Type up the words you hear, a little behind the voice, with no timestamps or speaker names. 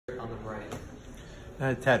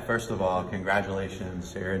right. Ted, first of all,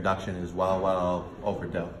 congratulations. Your induction is well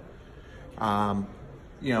overdue.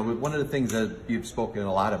 You know, one of the things that you've spoken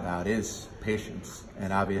a lot about is patience,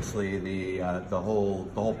 and obviously the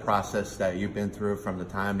whole process that you've been through from the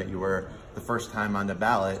time that you were the first time on the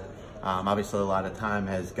ballot. Obviously, a lot of time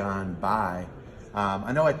has gone by.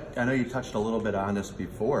 I know you touched a little bit on this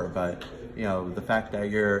before, but you know, the fact that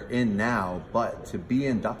you're in now, but to be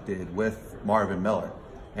inducted with Marvin Miller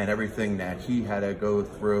and everything that he had to go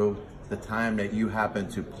through, the time that you happened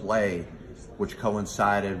to play, which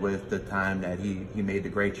coincided with the time that he made the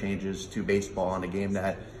great changes to baseball and the game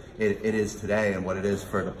that it is today and what it is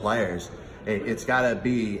for the players, it's got to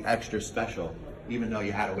be extra special, even though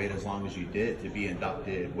you had to wait as long as you did to be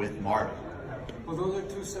inducted with Marvin. Well, those are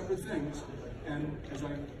two separate things. And as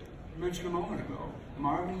I mentioned a moment ago,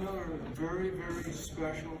 Marvin Miller, a very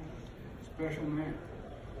special man.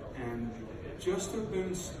 And just to have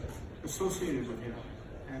been associated with him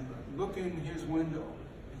and look in his window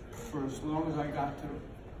for as long as I got to,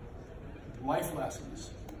 life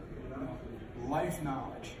lessons, life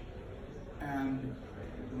knowledge, and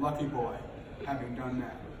lucky boy having done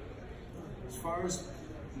that. As far as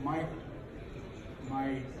my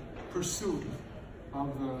pursuit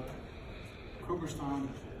of the Cooperstown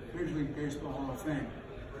Major League Baseball Hall of Fame,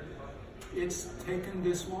 it's taken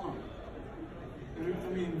this long. And I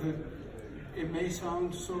mean, it may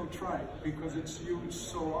sound so trite because it's used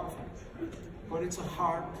so often, but it's a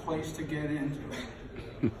hard place to get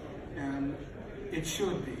into, and it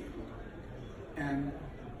should be. And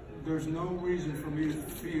there's no reason for me to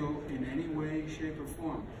feel in any way, shape, or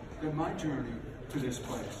form that my journey to this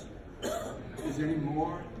place is any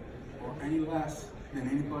more or any less than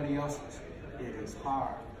anybody else's. It is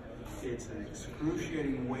hard. It's an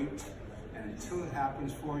excruciating weight, and until it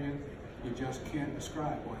happens for you, you just can't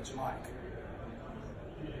describe what it's like.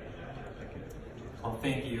 Well,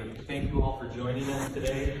 thank you. Thank you all for joining us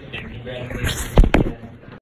today, and congratulations.